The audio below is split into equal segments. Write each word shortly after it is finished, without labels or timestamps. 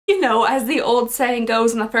You know, as the old saying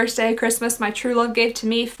goes, on the first day of Christmas, my true love gave to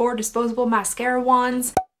me 4 disposable mascara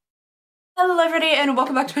wands. Hello everybody and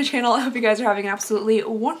welcome back to my channel. I hope you guys are having an absolutely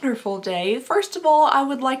wonderful day. First of all, I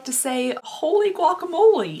would like to say holy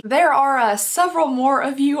guacamole. There are several more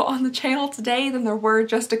of you on the channel today than there were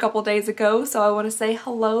just a couple days ago, so I want to say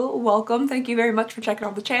hello, welcome, thank you very much for checking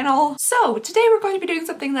out the channel. So today we're going to be doing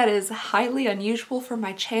something that is highly unusual for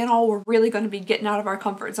my channel. We're really going to be getting out of our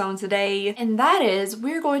comfort zone today, and that is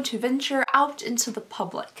we're going to venture out into the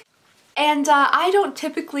public. And I don't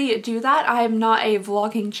typically do that. I am not a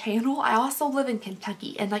vlogging channel. I also live in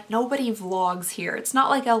Kentucky and like nobody vlogs here. It's not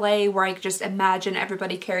like LA where I just imagine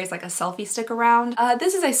everybody carries like a selfie stick around.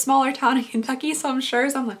 This is a smaller town in Kentucky, so I'm sure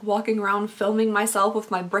as I'm like walking around filming myself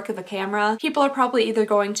with my brick of a camera, people are probably either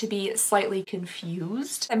going to be slightly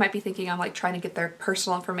confused. They might be thinking I'm like trying to get their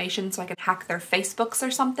personal information so I can hack their Facebooks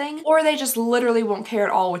or something, or they just literally won't care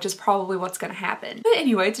at all, which is probably what's gonna happen. But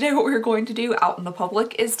anyway, today what we're going to do out in the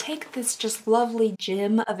public is take this just lovely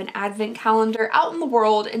gem of an advent calendar out in the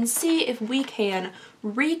world and see if we can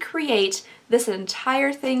recreate this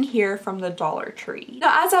entire thing here from the Dollar Tree.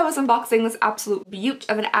 Now, as I was unboxing this absolute beaut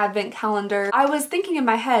of an advent calendar, I was thinking in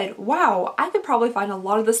my head, wow, I could probably find a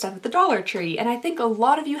lot of this stuff at the Dollar Tree, and I think a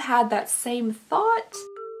lot of you had that same thought.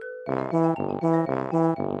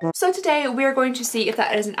 So today we are going to see if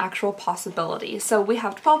that is an actual possibility. So we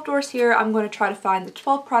have 12 doors here. I'm going to try to find the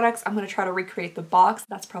 12 products. I'm going to try to recreate the box.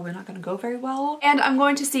 That's probably not going to go very well. And I'm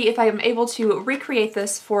going to see if I am able to recreate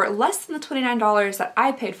this for less than the $29 that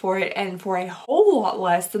I paid for it and for a whole lot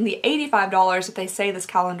less than the $85 that they say this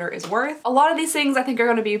calendar is worth. A lot of these things I think are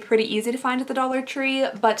going to be pretty easy to find at the Dollar Tree,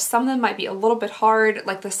 but some of them might be a little bit hard.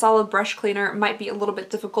 Like the solid brush cleaner might be a little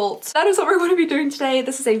bit difficult. That is what we're going to be doing today.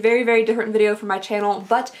 This is a very different video for my channel,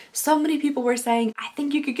 but so many people were saying, I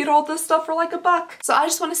think you could get all this stuff for like $1. So I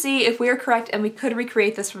just want to see if we are correct and we could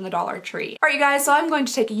recreate this from the Dollar Tree. All right, you guys, so I'm going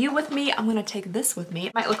to take you with me. I'm going to take this with me.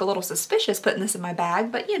 It might look a little suspicious putting this in my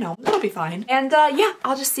bag, but you know, it'll be fine. And yeah,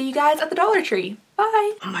 I'll just see you guys at the Dollar Tree.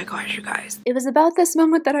 Bye. Oh my gosh, you guys. It was about this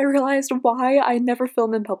moment that I realized why I never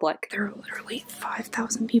film in public. There are literally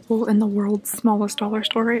 5,000 people in the world's smallest dollar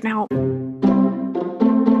store right now.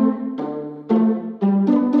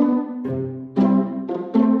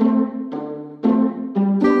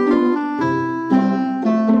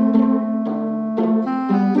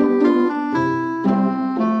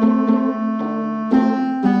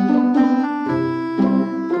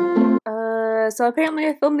 So apparently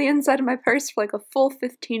I filmed the inside of my purse for like a full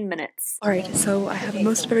 15 minutes. Alright, so I have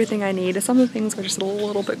most of everything I need. Some of the things are just a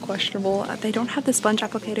little bit questionable. They don't have the sponge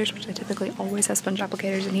applicators, which I typically always have sponge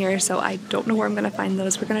applicators in here, so I don't know where I'm gonna find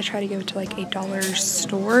those. We're gonna try to go to like a dollar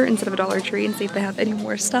store instead of a Dollar Tree and see if they have any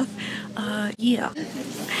more stuff. Yeah.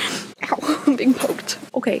 Ow, I'm being poked.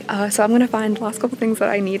 Okay, so I'm gonna find the last couple things that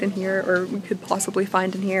I need in here, or we could possibly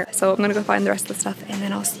find in here. So I'm gonna go find the rest of the stuff and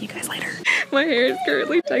then I'll see you guys later. My hair is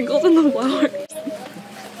currently tangled in the flowers.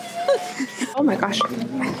 Oh my gosh.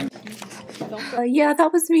 Yeah,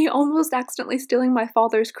 that was me almost accidentally stealing my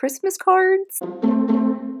father's Christmas cards.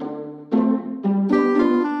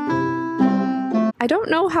 I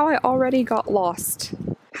don't know how I already got lost.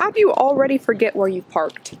 How do you already forget where you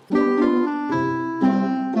parked?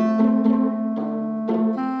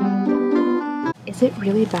 Is it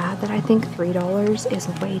really bad that I think $3 is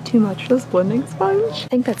way too much for this blending sponge? I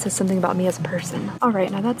think that says something about me as a person.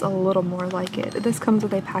 Alright, now that's a little more like it. This comes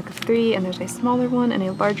with a pack of 3 and there's a smaller one and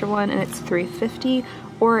a larger one and it's $3.50,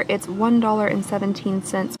 or it's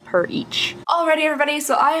 $1.17 per each. Alrighty everybody,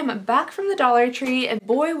 so I am back from the Dollar Tree and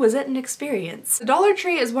boy was it an experience. The Dollar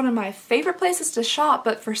Tree is one of my favorite places to shop,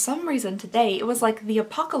 but for some reason today it was like the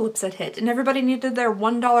apocalypse had hit and everybody needed their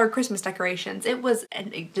 $1 Christmas decorations. It was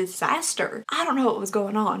a disaster. I don't know what was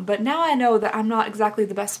going on, but now I know that I'm not exactly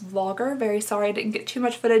the best vlogger. Very sorry I didn't get too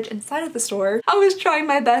much footage inside of the store. I was trying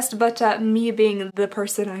my best, but me being the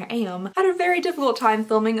person I am, had a very difficult time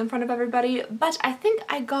filming in front of everybody, but I think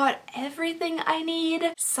I got everything I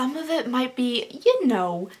need. Some of it might be, you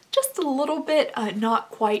know, just a little bit not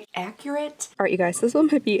quite accurate. Alright you guys, this one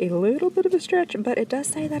might be a little bit of a stretch, but it does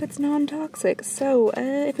say that it's non-toxic. So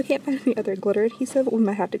if we can't find any other glitter adhesive, we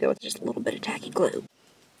might have to go with just a little bit of tacky glue.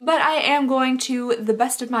 But I am going to, the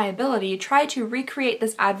best of my ability, try to recreate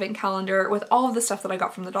this advent calendar with all of the stuff that I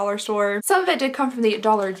got from the dollar store. Some of it did come from the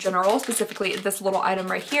Dollar General, specifically this little item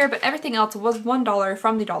right here, but everything else was $1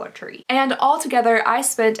 from the Dollar Tree. And altogether, I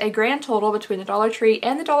spent a grand total between the Dollar Tree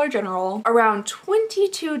and the Dollar General around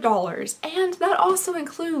 $22. And that also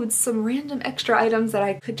includes some random extra items that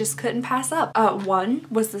I couldn't pass up. One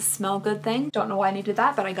was this smell good thing. Don't know why I needed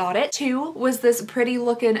that, but I got it. Two was this pretty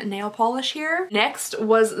looking nail polish here. Next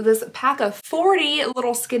was was this pack of 40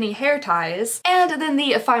 little skinny hair ties. And then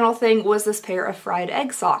the final thing was this pair of fried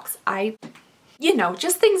egg socks. You know,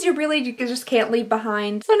 just things you just can't leave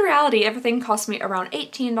behind. So in reality, everything cost me around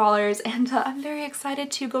 $18, and I'm very excited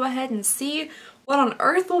to go ahead and see what on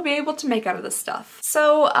earth we'll be able to make out of this stuff.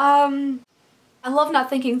 So, I love not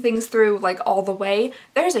thinking things through like all the way.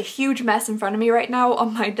 There's a huge mess in front of me right now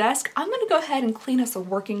on my desk. I'm gonna go ahead and clean us a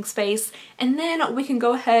working space, and then we can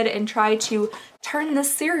go ahead and try to turn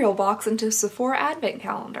this cereal box into a Sephora advent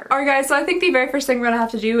calendar. Alright guys, so I think the very first thing we're gonna have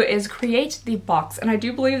to do is create the box, and I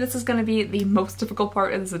do believe this is gonna be the most difficult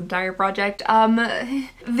part of this entire project.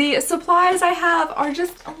 The supplies I have are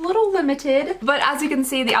just a little limited, but as you can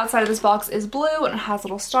see, the outside of this box is blue and it has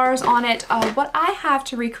little stars on it. What I have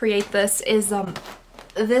to recreate this is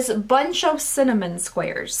this bunch of cinnamon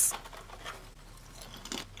squares.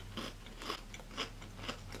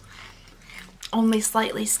 Only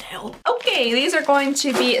slightly stale. Okay, these are going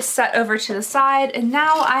to be set over to the side, and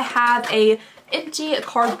now I have a empty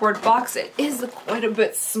cardboard box. It is quite a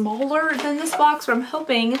bit smaller than this box, but I'm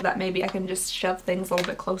hoping that maybe I can just shove things a little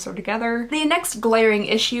bit closer together. The next glaring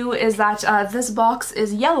issue is that this box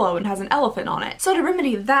is yellow and has an elephant on it. So to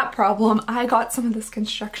remedy that problem, I got some of this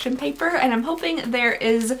construction paper, and I'm hoping there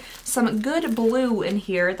is some good blue in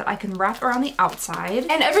here that I can wrap around the outside.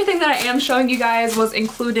 And everything that I am showing you guys was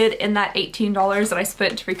included in that $18 that I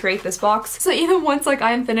spent to recreate this box. So even once like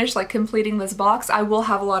I am finished like completing this box, I will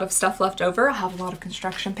have a lot of stuff left over. Have a lot of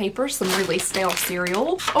construction paper, some really stale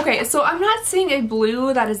cereal. Okay, so I'm not seeing a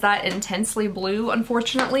blue that is that intensely blue,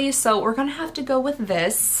 unfortunately, so we're gonna have to go with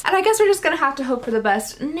this. And I guess we're just gonna have to hope for the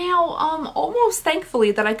best. Now, almost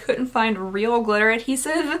thankfully that I couldn't find real glitter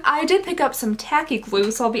adhesive, I did pick up some tacky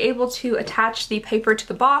glue, so I'll be able to attach the paper to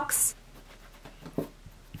the box.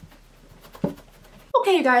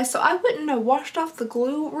 Okay you guys, so I went and washed off the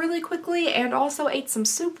glue really quickly and also ate some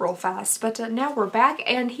soup real fast, but now we're back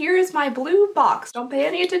and here's my blue box. Don't pay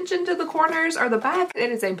any attention to the corners or the back,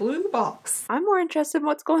 it is a blue box. I'm more interested in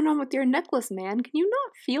what's going on with your necklace, man. Can you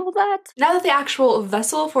not feel that? Now that the actual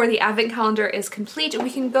vessel for the advent calendar is complete, we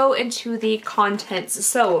can go into the contents.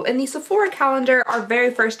 So in the Sephora calendar, our very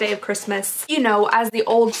first day of Christmas, you know, as the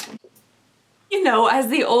old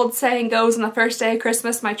saying goes, on the first day of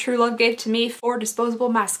Christmas, my true love gave to me 4 disposable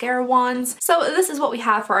mascara wands. So this is what we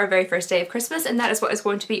have for our very first day of Christmas, and that is what is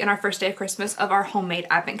going to be in our first day of Christmas of our homemade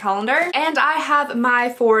advent calendar. And I have my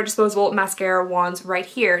 4 disposable mascara wands right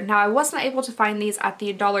here. Now, I was not able to find these at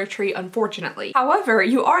the Dollar Tree, unfortunately. However,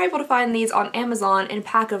 you are able to find these on Amazon in a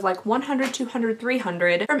pack of like 100, 200,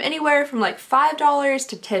 300 from anywhere from like $5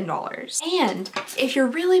 to $10. And if you're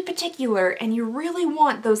really particular and you really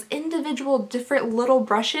want those individual different little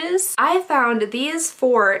brushes, I found these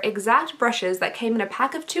 4 exact brushes that came in a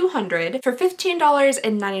pack of 200 for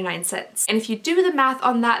 $15.99. And if you do the math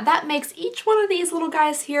on that, that makes each one of these little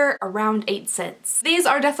guys here around 8 cents. These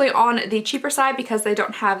are definitely on the cheaper side because they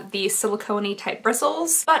don't have the silicone-y type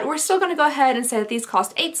bristles, but we're still gonna go ahead and say that these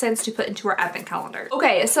cost 8 cents to put into our advent calendar.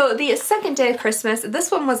 Okay, so the second day of Christmas,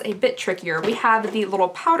 this one was a bit trickier. We have the little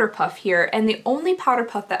powder puff here, and the only powder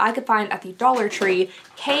puff that I could find at the Dollar Tree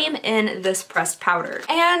came in this pressed powder.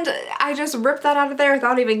 And I just ripped that out of there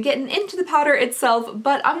without even getting into the powder itself,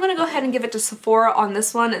 but I'm gonna go ahead and give it to Sephora on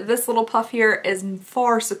this one. This little puff here is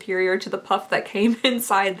far superior to the puff that came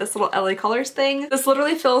inside this little LA Colors thing. This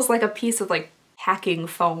literally feels like a piece of like packing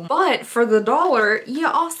foam. But for the $1, you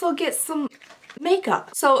also get some makeup.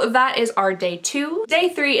 So that is our day 2. Day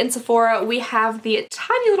 3 in Sephora, we have the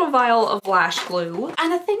tiny little vial of lash glue.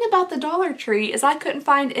 And the thing about the Dollar Tree is I couldn't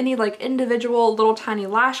find any like individual little tiny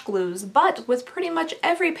lash glues, but with pretty much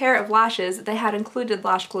every pair of lashes, they had included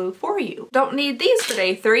lash glue for you. Don't need these for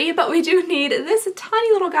day 3, but we do need this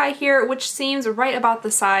tiny little guy here, which seems right about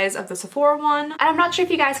the size of the Sephora one. And I'm not sure if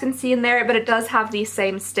you guys can see in there, but it does have the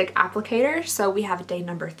same stick applicator. So we have day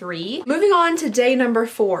number 3. Moving on to day number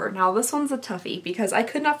 4. Now this one's a toughie because I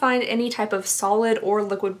could not find any type of solid or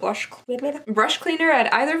liquid brush cleaner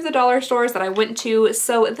at either of the dollar stores that I went to,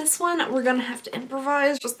 so this one we're gonna have to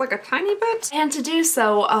improvise just like a tiny bit. And to do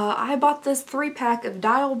so, I bought this 3-pack of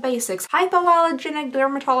Dial Basics hypoallergenic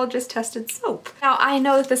dermatologist tested soap. Now I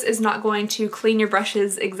know that this is not going to clean your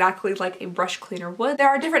brushes exactly like a brush cleaner would. There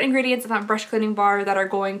are different ingredients in that brush cleaning bar that are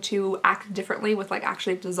going to act differently with like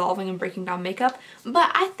actually dissolving and breaking down makeup, but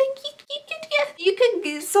I think you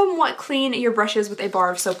could somewhat clean your brushes with a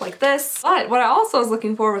bar of soap like this. But what I also was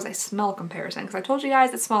looking for was a smell comparison, because I told you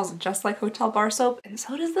guys it smells just like hotel bar soap, and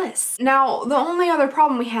so does this. Now, the only other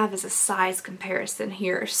problem we have is a size comparison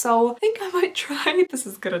here, so I think I might try, this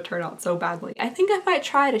is gonna turn out so badly, I think I might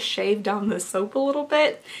try to shave down the soap a little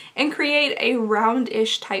bit and create a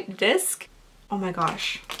roundish type disc. Oh my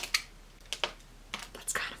gosh.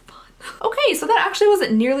 Okay, so that actually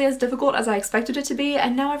wasn't nearly as difficult as I expected it to be,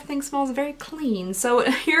 and now everything smells very clean. So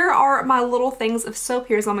here are my little things of soap.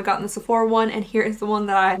 Here's the one I got in the Sephora one, and here is the one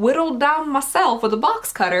that I whittled down myself with a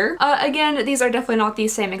box cutter. Again, these are definitely not the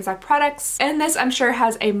same exact products, and this I'm sure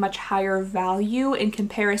has a much higher value in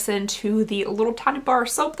comparison to the little tiny bar of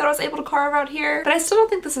soap that I was able to carve out here. But I still don't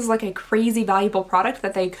think this is like a crazy valuable product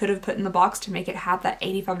that they could have put in the box to make it have that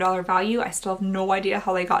 $85 value. I still have no idea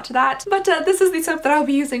how they got to that. But this is the soap that I'll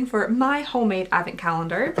be using for my homemade advent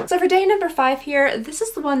calendar. So for day number 5 here, this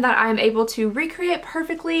is the one that I'm able to recreate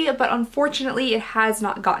perfectly, but unfortunately it has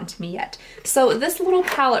not gotten to me yet. So this little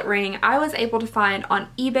palette ring I was able to find on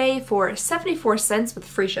eBay for 74 cents with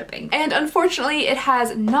free shipping. And unfortunately it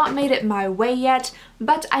has not made it my way yet,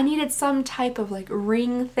 but I needed some type of like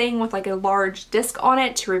ring thing with like a large disc on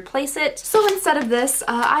it to replace it. So instead of this,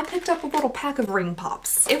 I picked up a little pack of ring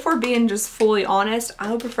pops. If we're being just fully honest,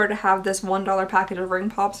 I would prefer to have this $1 package of ring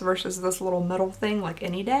pops versus this little metal thing like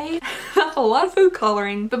any day. A lot of food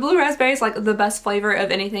coloring. The blue raspberry is like the best flavor of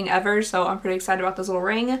anything ever, so I'm pretty excited about this little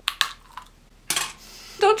ring.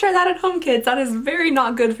 Don't try that at home, kids. That is very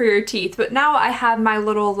not good for your teeth. But now I have my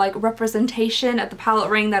little like representation at the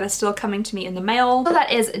palette ring that is still coming to me in the mail. So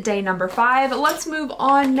that is day number 5. Let's move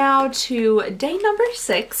on now to day number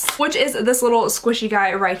 6, which is this little squishy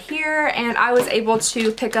guy right here. And I was able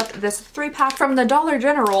to pick up this 3-pack from the Dollar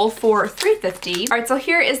General for $3.50. All right, so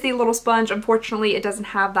here is the little sponge. Unfortunately, it doesn't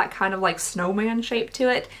have that kind of like snowman shape to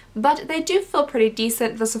it, but they do feel pretty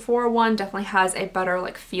decent. The Sephora one definitely has a better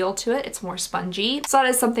like feel to it. It's more spongy. So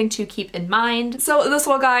that is something to keep in mind. So this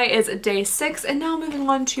little guy is day 6, and now moving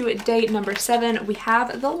on to day number 7, we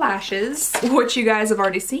have the lashes, which you guys have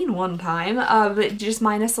already seen one time, but just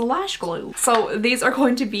minus the lash glue. So these are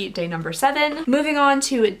going to be day number 7. Moving on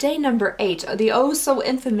to day number 8, the oh so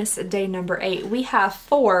infamous day number 8, we have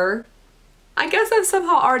 4. I guess I've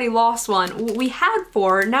somehow already lost one. We had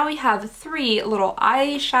 4, now we have 3 little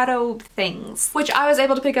eyeshadow things, which I was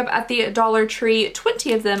able to pick up at the Dollar Tree,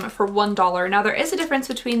 20 of them for $1. Now there is a difference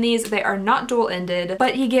between these. They are not dual-ended,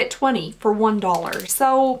 but you get 20 for $1.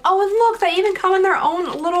 So, oh, and look, they even come in their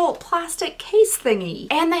own little plastic case thingy.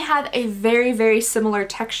 And they have a very, very similar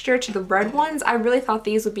texture to the red ones. I really thought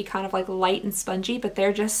these would be kind of like light and spongy, but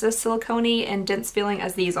they're just as silicone-y and dense feeling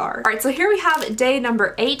as these are. All right, so here we have day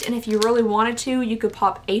number 8, and if you really wanted to, you could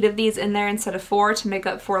pop 8 of these in there instead of 4 to make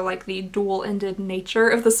up for like the dual-ended nature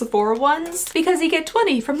of the Sephora ones, because you get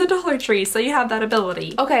 20 from the Dollar Tree, so you have that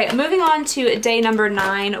ability. Okay, moving on to day number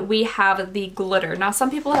 9, we have the glitter. Now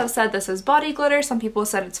some people have said this is body glitter, some people have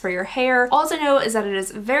said it's for your hair. All I know is that it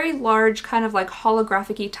is very large, kind of like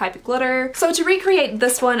holographic-y type glitter. So to recreate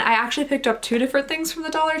this one, I actually picked up 2 different things from the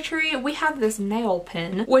Dollar Tree. We have this nail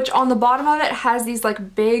pen, which on the bottom of it has these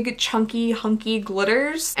like big, chunky, hunky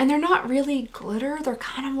glitters, and they're not really glitter, they're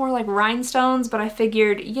kind of more like rhinestones, but I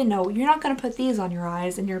figured, you know, you're not going to put these on your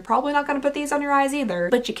eyes, and you're probably not going to put these on your eyes either,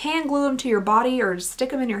 but you can glue them to your body or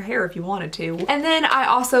stick them in your hair if you wanted to. And then I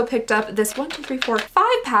also picked up this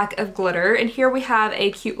 5-pack of glitter, and here we have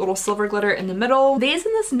a cute little silver glitter in the middle. These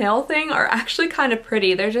and this nail thing are actually kind of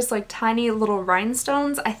pretty. They're just like tiny little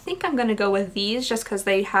rhinestones. I think I'm gonna go with these just because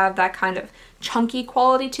they have that kind of chunky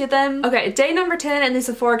quality to them. Okay, day number 10 in the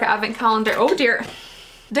Sephora advent calendar. Oh dear.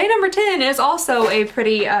 Day number 10 is also a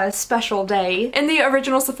pretty special day. In the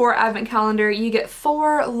original Sephora advent calendar, you get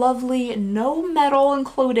 4 lovely, no metal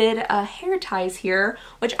included hair ties here,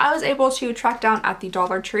 which I was able to track down at the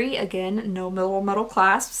Dollar Tree. Again, no metal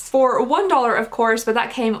clasps. For $1, of course, but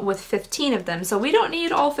that came with 15 of them. So we don't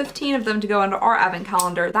need all 15 of them to go into our advent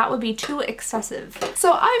calendar. That would be too excessive.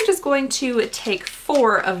 So I'm just going to take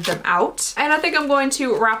 4 of them out, and I think I'm going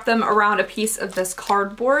to wrap them around a piece of this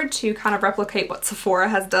cardboard to kind of replicate what Sephora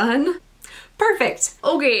has done. Perfect.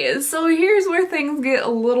 Okay, so here's where things get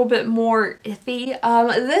a little bit more iffy.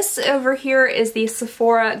 This over here is the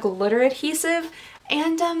Sephora glitter adhesive,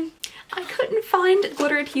 and I couldn't find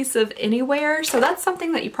glitter adhesive anywhere, so that's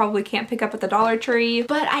something that you probably can't pick up at the Dollar Tree.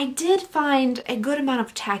 But I did find a good amount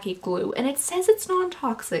of tacky glue, and it says it's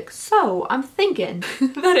non-toxic, so I'm thinking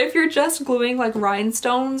that if you're just gluing like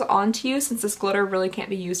rhinestones onto you, since this glitter really can't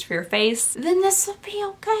be used for your face, then this will be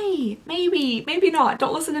okay. Maybe not.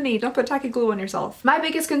 Don't listen to me. Don't put tacky glue on yourself. My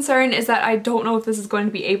biggest concern is that I don't know if this is going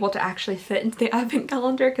to be able to actually fit into the advent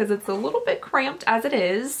calendar because it's a little bit cramped as it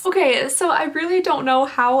is. Okay, so I really don't know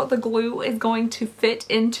how the glue glue is going to fit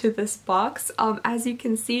into this box. As you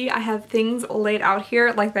can see, I have things laid out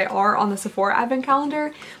here like they are on the Sephora advent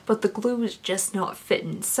calendar, but the glue is just not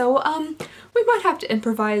fitting. So we might have to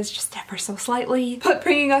improvise just ever so slightly. But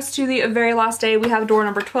bringing us to the very last day, we have door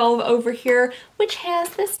number 12 over here, which has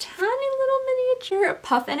this tiny little miniature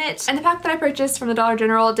puff in it. And the pack that I purchased from the Dollar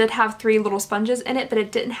General did have 3 little sponges in it, but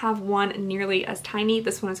it didn't have one nearly as tiny.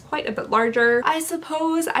 This one is quite a bit larger. I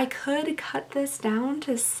suppose I could cut this down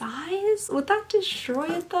to size. Would that destroy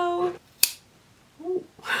it though? Ooh.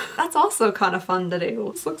 That's also kind of fun to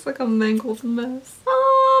do. This looks like a mangled mess.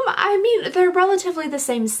 I mean, they're relatively the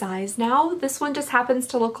same size now. This one just happens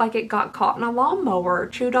to look like it got caught in a lawnmower,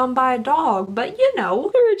 chewed on by a dog, but you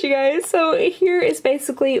know. Alright you guys, so here is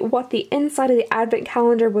basically what the inside of the advent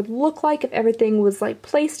calendar would look like if everything was like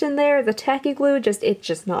placed in there. The tacky glue, it's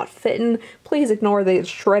just not fitting. Please ignore the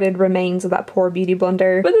shredded remains of that poor beauty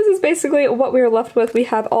blender. But this is basically what we were left with. We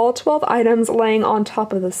have all 12 items laying on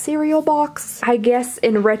top of the cereal box. I guess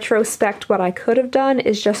in retrospect, what I could have done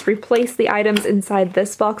is just replace the items inside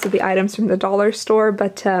this box with the items from the dollar store,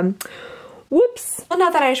 but whoops. Well, now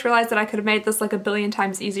that I just realized that I could have made this like a billion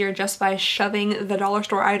times easier just by shoving the dollar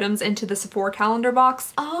store items into the Sephora calendar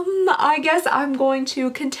box, I guess I'm going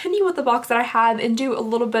to continue with the box that I have and do a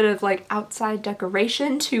little bit of like outside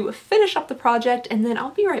decoration to finish up the project, and then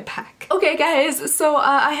I'll be right back. Okay guys, so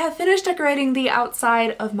I have finished decorating the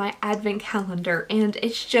outside of my advent calendar, and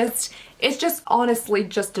it's just honestly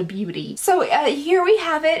just a beauty. So here we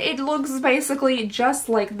have it. It looks basically just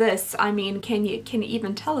like this. I mean, can you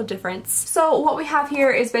even tell a difference? So what we have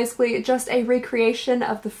here is basically just a recreation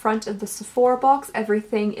of the front of the Sephora box.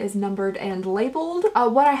 Everything is numbered and labeled.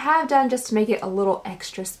 What I have done just to make it a little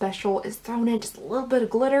extra special is thrown in just a little bit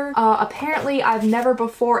of glitter. Apparently I've never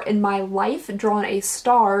before in my life drawn a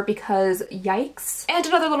star because yikes. And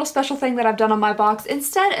another little special thing that I've done on my box,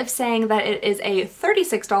 instead of saying that it is a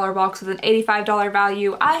 $36 box with an $85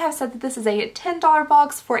 value, I have said that this is a $10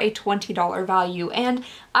 box for a $20 value, and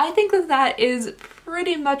I think that that is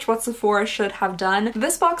pretty much what Sephora should have done.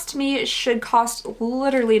 This box to me should cost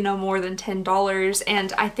literally no more than $10,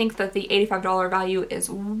 and I think that the $85 value is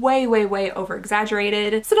way, way, way over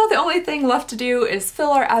exaggerated. So now the only thing left to do is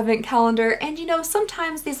fill our advent calendar, and you know,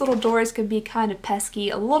 sometimes these little doors can be kind of pesky,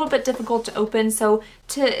 a little bit difficult to open, so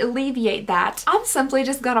to alleviate that, I'm simply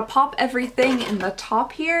just gonna pop everything in the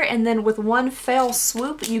top here, and then with one fell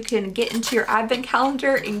swoop, you can get into your advent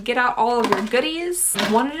calendar and get out all of your goodies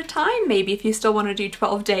one at a time, maybe, if you still want to do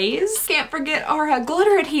 12 days. Can't forget our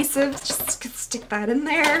glitter adhesive. Just stick that in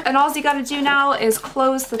there. And all you gotta do now is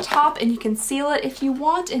close the top, and you can seal it if you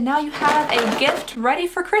want, and now you have a gift ready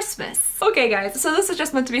for Christmas. Okay guys, so this is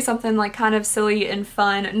just meant to be something like kind of silly and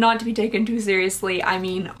fun, not to be taken too seriously, I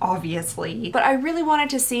mean obviously. But I really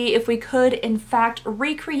wanted to see if we could in fact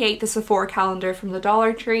recreate the Sephora calendar from the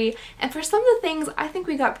Dollar Tree, and for some of the things I think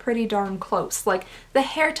we got pretty darn close. Like the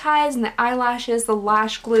hair ties and the eyelashes, the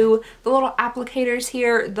lash glue, the little applicators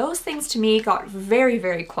here, those things to me got very,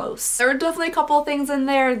 very close. There were definitely a couple of things in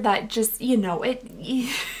there that just, you know, it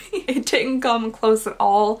didn't come close at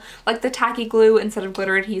all. Like the tacky glue instead of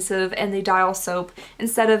glitter adhesive, and the dial soap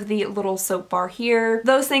instead of the little soap bar here.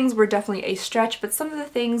 Those things were definitely a stretch, but some of the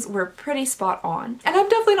things were pretty spot on. And I'm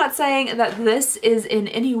definitely not saying that this is in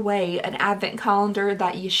any way an advent calendar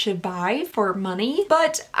that you should buy for money,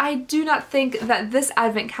 but I do not think that this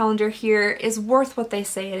advent calendar here is worth what they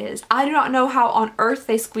say it is. I do not know how on earth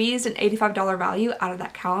they squeezed an $85 value out of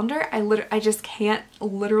that calendar. I just can't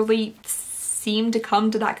literally seem to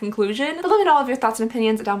come to that conclusion. But let me know all of your thoughts and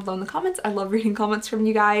opinions down below in the comments. I love reading comments from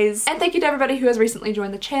you guys. And thank you to everybody who has recently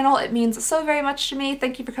joined the channel. It means so very much to me.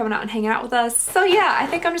 Thank you for coming out and hanging out with us. So yeah, I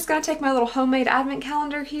think I'm just gonna take my little homemade advent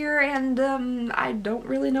calendar here, and I don't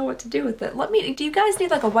really know what to do with it. Do you guys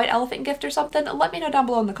need like a white elephant gift or something? Let me know down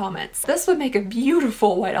below in the comments. This would make a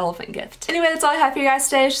beautiful white elephant gift. Anyway, that's all I have for you guys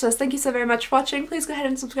today. So thank you so very much for watching. Please go ahead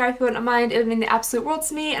and subscribe if you wouldn't mind. It would mean the absolute world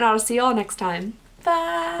to me, and I'll see y'all next time.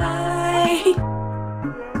 Bye!